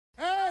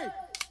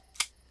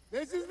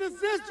This is the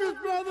Sisters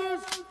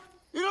Brothers!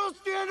 You don't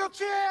stand a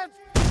chance!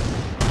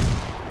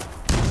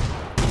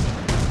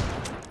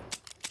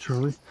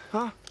 Charlie?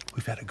 Huh?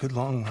 We've had a good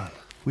long run.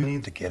 We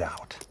need to get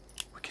out.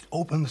 We could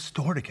open the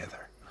store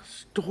together.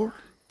 Store?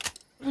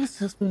 This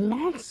is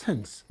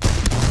nonsense.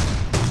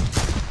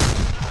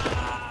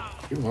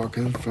 You walk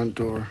in the front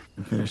door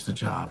and finish the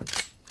job.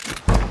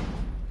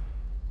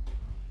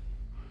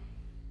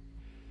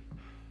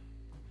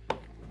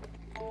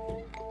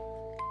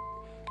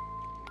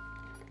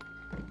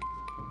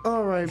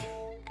 All right.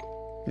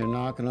 You're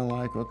not gonna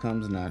like what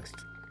comes next.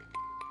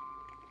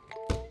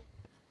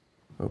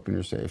 Open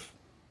your safe.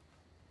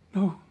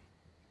 No,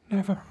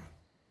 never.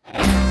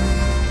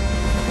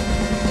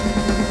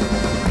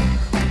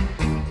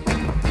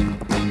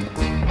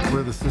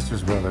 We're the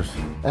Sisters Brothers.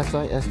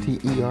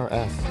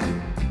 S-I-S-T-E-R-S.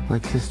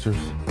 Like sisters.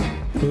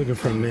 We're looking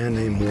for a man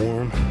named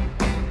Warm.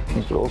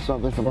 He stole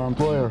something from our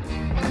employer.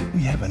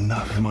 We have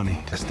enough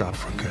money to stop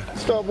for good.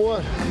 Stop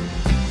what?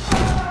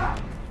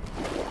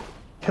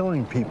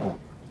 Killing people.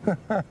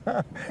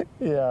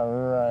 Yeah,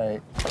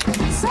 right.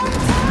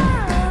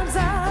 Sometimes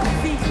I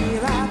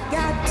feel I've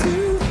got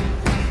to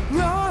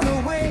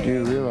run away. Do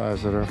you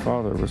realize that our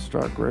father was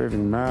struck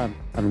raving mad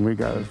and we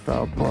got his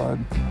foul blood?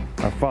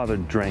 Our father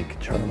drank,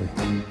 Charlie.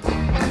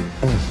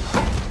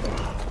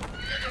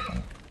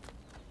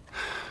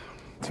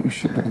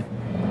 Touche.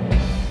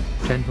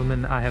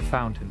 Gentlemen, I have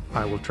found him.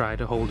 I will try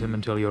to hold him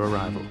until your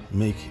arrival.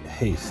 Make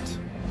haste.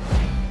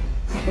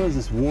 What does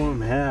this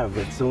Warm have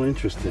that's so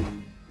interesting?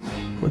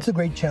 What's the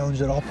great challenge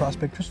that all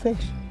prospectors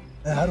face?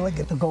 How do I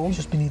get the gold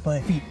just beneath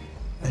my feet?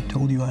 I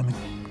told you I'm a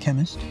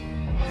chemist.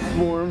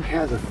 Warm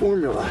has a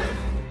formula.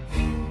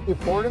 You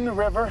pour it in the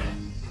river,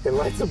 it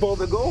lights up all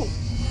the gold.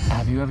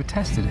 Have you ever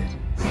tested it?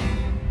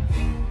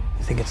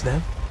 You think it's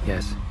them?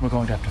 Yes. We're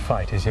going to have to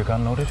fight. Is your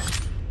gun loaded?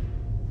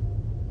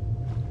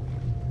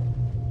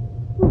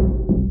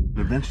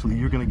 Eventually,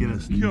 you're gonna get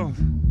us killed.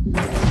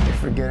 You're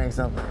forgetting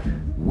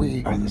something.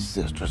 We are the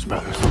Sisters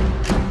Brothers.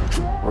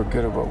 We're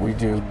good at what we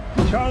do.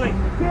 Charlie!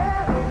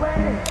 Get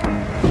away.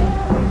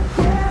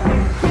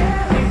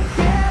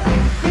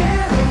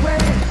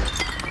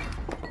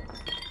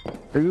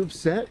 Are you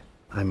upset?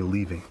 I'm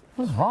leaving.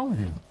 What's wrong with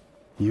you?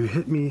 You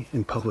hit me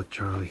in public,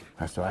 Charlie.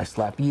 So I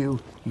slap you,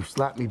 you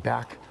slap me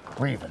back.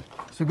 We're even.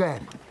 So go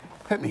ahead.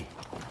 Hit me.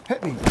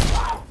 Hit me.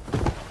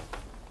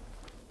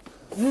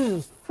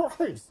 Jesus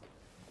Christ.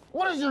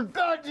 What is your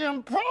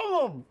goddamn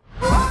problem?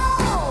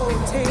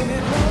 Oh, take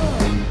it home.